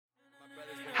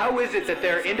How is it that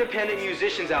there are independent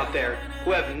musicians out there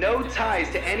who have no ties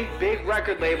to any big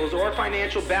record labels or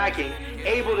financial backing,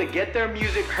 able to get their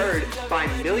music heard by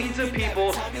millions of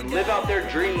people and live out their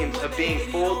dreams of being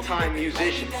full-time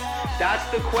musicians? That's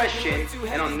the question,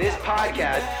 and on this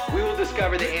podcast, we will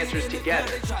discover the answers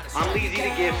together. I'm Leezy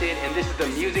the Gifted, and this is the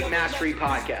Music Mastery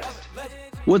Podcast.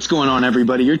 What's going on,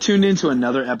 everybody? You're tuned into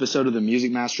another episode of the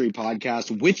Music Mastery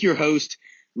Podcast with your host,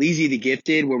 Leezy the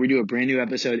Gifted, where we do a brand new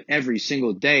episode every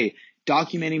single day,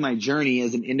 documenting my journey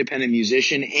as an independent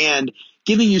musician and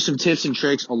giving you some tips and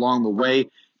tricks along the way.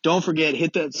 Don't forget,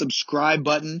 hit that subscribe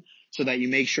button so that you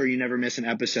make sure you never miss an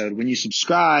episode. When you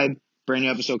subscribe, brand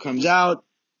new episode comes out,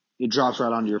 it drops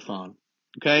right onto your phone.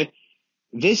 Okay?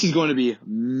 This is going to be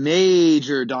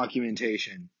major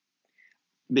documentation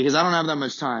because I don't have that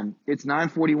much time. It's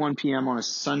 9:41 p.m. on a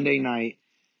Sunday night.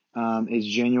 It's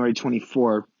January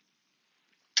 24th.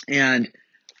 And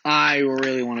I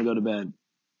really want to go to bed.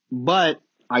 But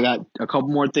I got a couple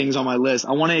more things on my list.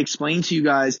 I want to explain to you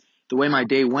guys the way my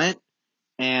day went.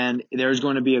 And there's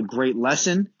going to be a great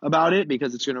lesson about it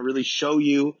because it's going to really show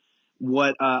you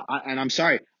what, I'm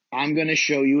going to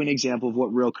show you an example of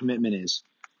what real commitment is.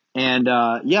 And,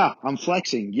 yeah, I'm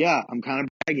flexing. Yeah, I'm kind of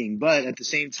bragging. But at the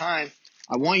same time,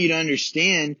 I want you to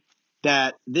understand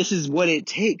that this is what it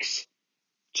takes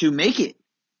to make it.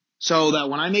 So that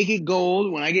when I make it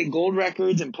gold, when I get gold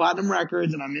records and platinum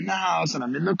records and I'm in the house and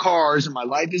I'm in the cars and my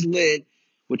life is lit,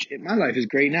 my life is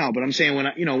great now, but I'm saying when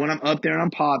I'm up there and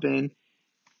I'm popping,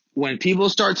 when people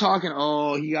start talking,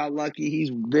 oh, he got lucky,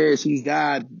 he's this, he's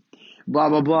that, blah,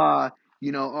 blah, blah,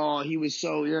 oh, he was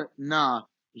so, nah,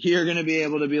 you're going to be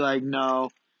able to be like, no,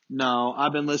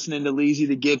 I've been listening to Leezy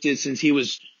the Gifted since he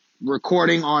was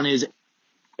recording on his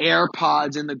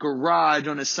AirPods in the garage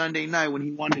on a Sunday night when he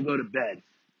wanted to go to bed.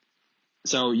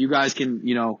 So you guys can,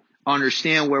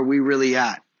 understand where we really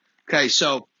at. Okay,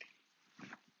 so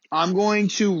I'm going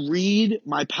to read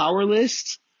my power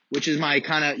list, which is my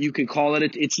kind of, you could call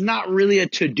it, it's not really a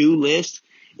to-do list.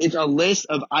 It's a list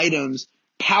of items,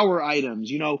 power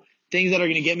items, things that are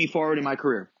going to get me forward in my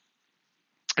career.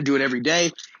 I do it every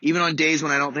day. Even on days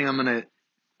when I don't think I'm going to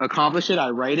accomplish it, I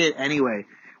write it anyway.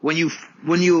 When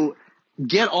I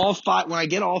get all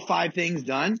five things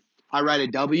done, I write a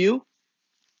W.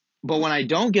 But when I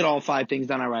don't get all five things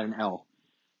done, I write an L.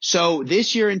 So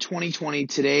this year in 2020,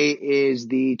 today is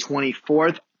the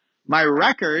 24th. My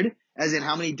record, as in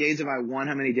how many days have I won,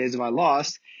 how many days have I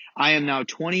lost, I am now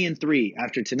 20-3.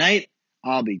 After tonight,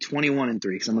 I'll be 21-3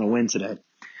 because I'm going to win today.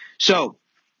 So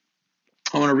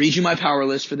I want to read you my power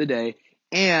list for the day,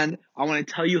 and I want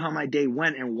to tell you how my day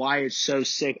went and why it's so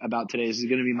sick about today. This is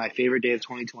going to be my favorite day of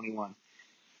 2021.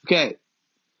 Okay.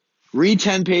 Read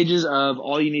 10 pages of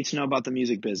all you need to know about the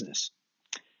music business.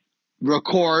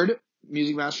 Record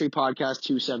Music Mastery Podcast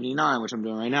 279, which I'm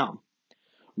doing right now.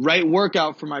 Write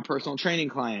workout for my personal training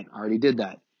client. I already did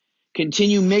that.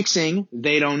 Continue mixing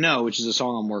They Don't Know, which is a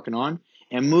song I'm working on,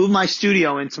 and move my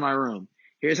studio into my room.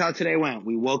 Here's how today went.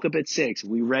 We woke up at 6.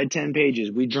 We read 10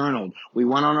 pages. We journaled. We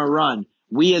went on a run.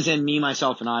 We as in me,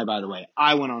 myself, and I, by the way.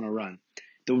 I went on a run.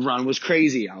 The run was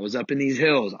crazy. I was up in these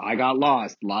hills. I got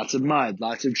lost. Lots of mud.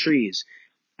 Lots of trees.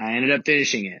 I ended up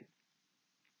finishing it.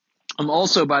 I'm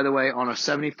also, by the way, on a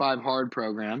 75 Hard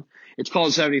program. It's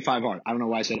called 75 Hard. I don't know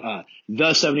why I said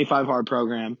the 75 Hard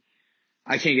program.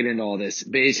 I can't get into all this.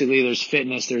 Basically, there's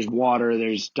fitness, there's water,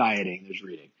 there's dieting, there's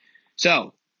reading.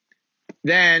 So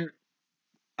then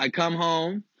I come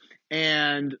home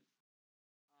and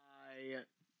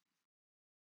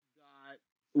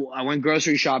I went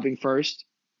grocery shopping first.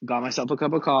 Got myself a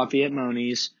cup of coffee at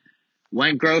Moni's.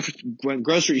 Went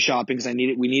grocery shopping because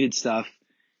we needed stuff.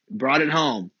 Brought it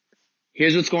home.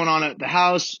 Here's what's going on at the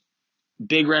house.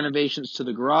 Big renovations to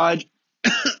the garage.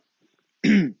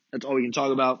 That's all we can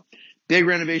talk about. Big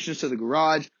renovations to the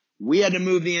garage. We had to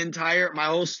move my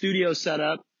whole studio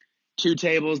setup, 2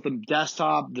 tables, the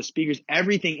desktop, the speakers,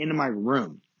 everything into my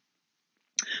room.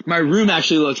 My room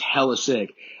actually looks hella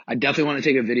sick. I definitely want to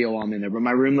take a video while I'm in there, but my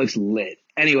room looks lit.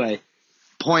 Anyway,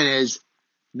 point is,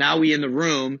 now we in the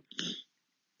room.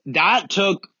 That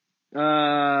took,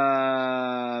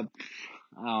 I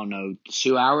don't know,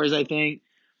 2 hours, I think.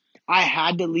 I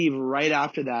had to leave right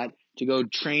after that to go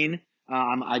train.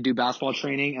 I do basketball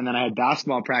training, and then I had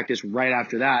basketball practice right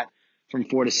after that from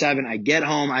 4 to 7. I get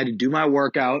home. I had to do my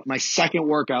workout, my second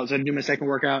workout. So I had to do my second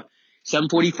workout,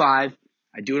 7:45.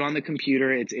 I do it on the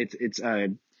computer. It's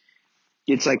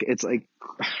like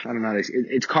I don't know.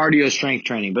 It's cardio strength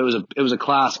training, but it was a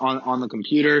class on the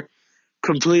computer.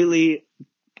 Completely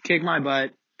kicked my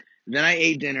butt. Then I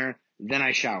ate dinner. Then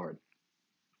I showered.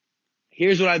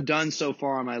 Here's what I've done so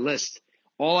far on my list.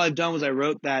 All I've done was I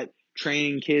wrote that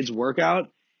training kids workout,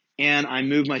 and I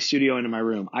moved my studio into my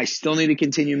room. I still need to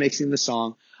continue mixing the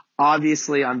song.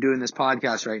 Obviously, I'm doing this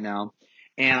podcast right now,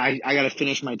 and I got to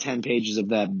finish my 10 pages of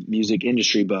that music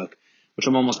industry book, which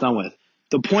I'm almost done with.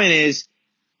 The point is,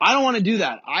 I don't want to do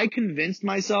that. I convinced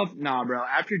myself, nah, bro,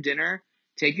 after dinner,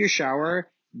 take your shower,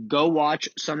 go watch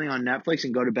something on Netflix,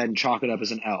 and go to bed and chalk it up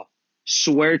as an L.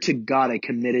 Swear to God, I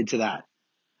committed to that.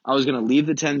 I was going to leave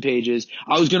the 10 pages.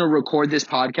 I was going to record this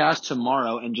podcast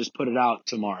tomorrow and just put it out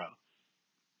tomorrow.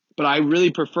 But I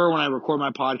really prefer when I record my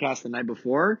podcast the night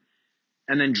before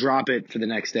and then drop it for the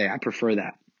next day. I prefer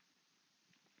that.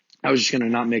 I was just going to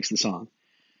not mix the song.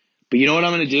 But you know what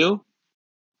I'm going to do?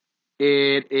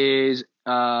 It is,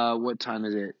 what time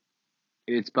is it?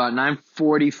 It's about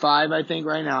 9:45, I think,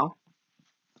 right now.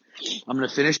 I'm going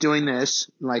to finish doing this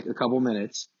in like a couple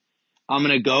minutes. I'm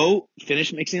going to go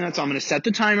finish mixing that song. I'm going to set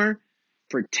the timer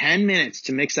for 10 minutes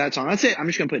to mix that song. That's it. I'm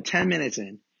just going to put 10 minutes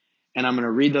in, and I'm going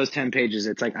to read those 10 pages.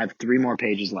 It's like I have 3 more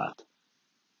pages left.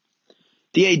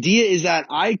 The idea is that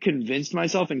I convinced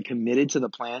myself and committed to the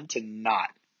plan to not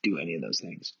do any of those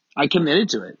things. I committed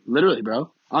to it. Literally,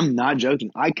 bro. I'm not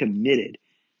joking. I committed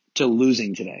to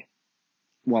losing today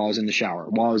while I was in the shower,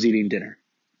 while I was eating dinner,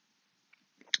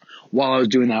 while I was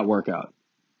doing that workout.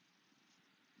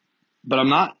 But I'm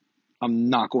not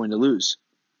going to lose.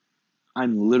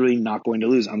 I'm literally not going to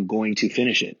lose. I'm going to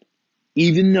finish it.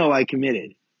 Even though I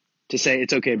committed to say,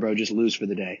 it's okay, bro, just lose for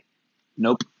the day.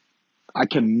 Nope. I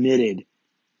committed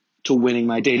to winning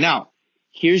my day. Now,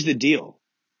 here's the deal.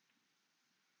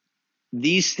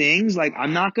 These things, like,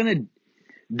 I'm not going to,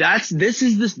 this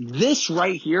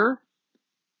right here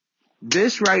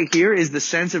is the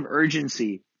sense of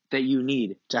urgency that you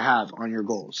need to have on your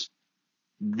goals.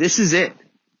 This is it.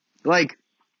 Like,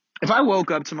 if I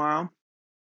woke up tomorrow,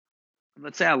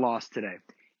 let's say I lost today,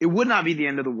 it would not be the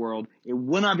end of the world. It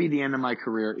would not be the end of my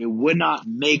career. It would not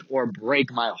make or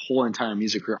break my whole entire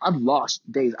music career. I've lost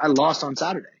days. I lost on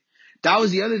Saturday. That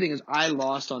was the other thing, is I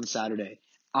lost on Saturday.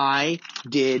 I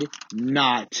did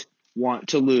not want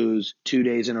to lose 2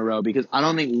 days in a row, because I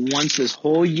don't think once this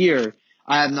whole year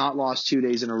I have not lost 2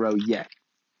 days in a row yet.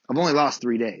 I've only lost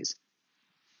 3 days.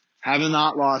 Have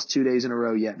not lost 2 days in a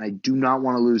row yet, and I do not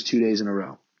want to lose 2 days in a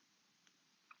row.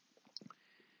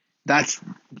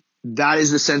 That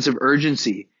is the sense of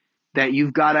urgency that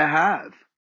you've got to have.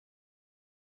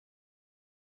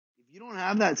 If you don't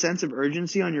have that sense of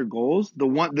urgency on your goals,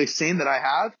 the same that I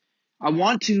have, I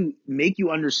want to make you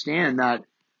understand that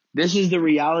this is the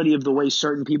reality of the way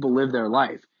certain people live their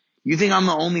life. You think I'm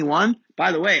the only one?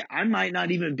 By the way, I might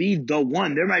not even be the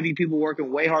one. There might be people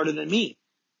working way harder than me.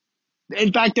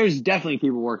 In fact, there's definitely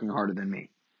people working harder than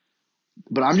me.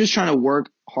 But I'm just trying to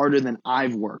work harder than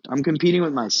I've worked. I'm competing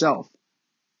with myself.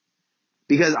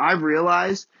 Because I've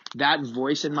realized that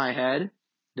voice in my head,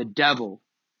 the devil,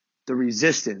 the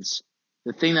resistance,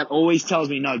 the thing that always tells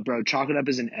me, no, bro, chalk it up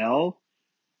as an L.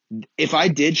 If I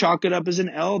did chalk it up as an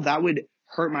L, that would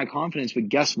hurt my confidence. But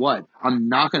guess what? I'm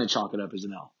not going to chalk it up as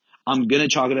an L. I'm going to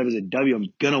chalk it up as a W.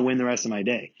 I'm going to win the rest of my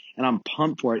day. And I'm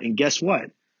pumped for it. And guess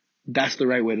what? That's the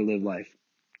right way to live life.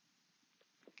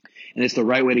 And it's the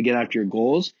right way to get after your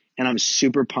goals. And I'm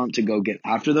super pumped to go get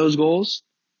after those goals.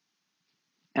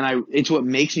 And it's what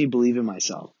makes me believe in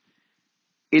myself.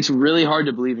 It's really hard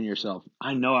to believe in yourself.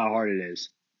 I know how hard it is.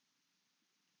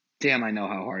 Damn, I know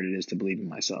how hard it is to believe in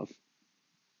myself.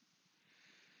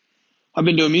 I've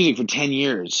been doing music for 10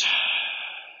 years.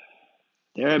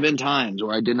 There have been times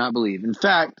where I did not believe. In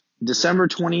fact, December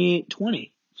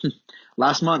 2020,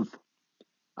 last month,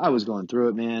 I was going through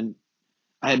it, man.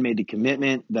 I had made the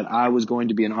commitment that I was going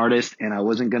to be an artist and I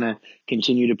wasn't going to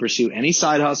continue to pursue any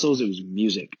side hustles. It was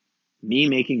music. Me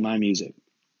making my music.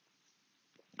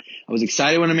 I was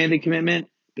excited when I made the commitment,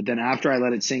 but then after I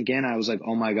let it sink in, I was like,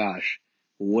 oh my gosh,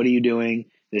 what are you doing?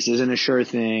 This isn't a sure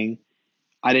thing.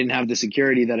 I didn't have the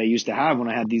security that I used to have when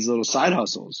I had these little side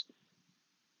hustles.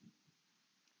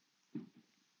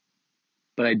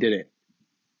 But I did it.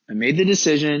 I made the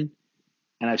decision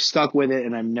and I've stuck with it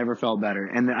and I've never felt better.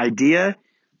 And the idea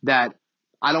that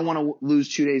I don't want to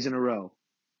lose 2 days in a row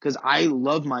because I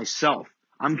love myself.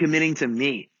 I'm committing to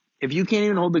me. If you can't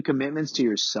even hold the commitments to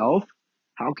yourself,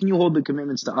 how can you hold the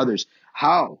commitments to others?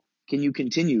 How can you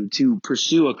continue to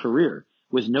pursue a career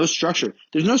with no structure?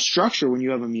 There's no structure when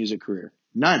you have a music career.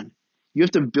 None. You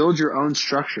have to build your own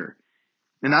structure.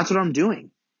 And that's what I'm doing.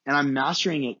 And I'm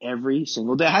mastering it every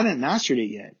single day. I haven't mastered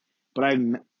it yet, but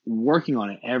I'm working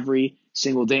on it every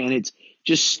single day. And it's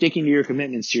just sticking to your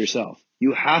commitments to yourself.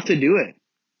 You have to do it.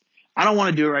 I don't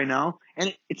want to do it right now.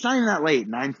 And it's not even that late,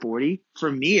 9:40.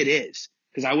 For me, it is.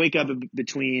 Because I wake up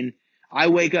between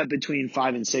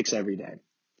 5 and 6 every day.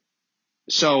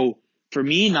 So For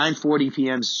me, 9:40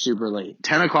 p.m. is super late.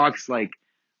 10 o'clock's like,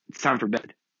 it's time for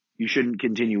bed. You shouldn't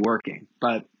continue working.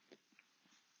 But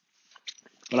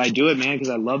I do it, man, because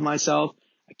I love myself.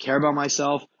 I care about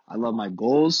myself. I love my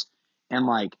goals. And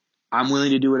like, I'm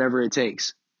willing to do whatever it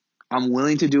takes. I'm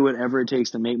willing to do whatever it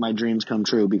takes to make my dreams come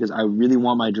true because I really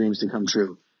want my dreams to come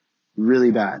true.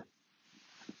 Really bad.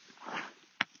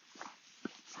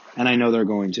 And I know they're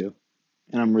going to.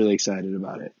 And I'm really excited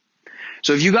about it.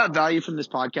 So if you got value from this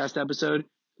podcast episode,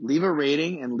 leave a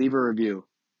rating and leave a review.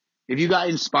 If you got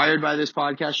inspired by this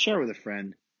podcast, share with a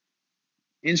friend.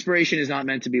 Inspiration is not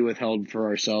meant to be withheld for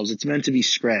ourselves. It's meant to be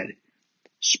spread.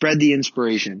 Spread the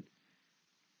inspiration.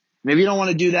 Maybe you don't want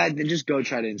to do that, then just go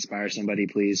try to inspire somebody,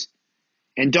 please.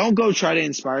 And don't go try to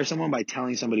inspire someone by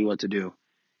telling somebody what to do.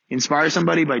 Inspire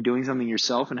somebody by doing something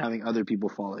yourself and having other people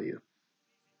follow you.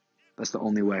 That's the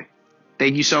only way.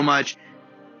 Thank you so much.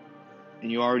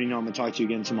 And you already know I'm going to talk to you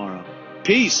again tomorrow.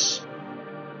 Peace.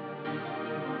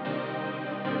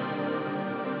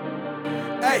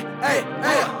 Hey, hey,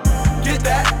 hey. Get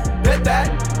that, bet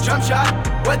that, jump shot,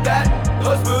 wet that,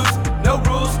 post moves, no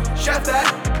rules, chef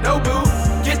that, no boo.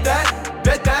 Get that,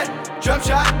 bet that, jump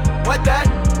shot, wet that,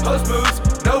 post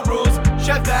moves, no rules,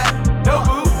 chef that.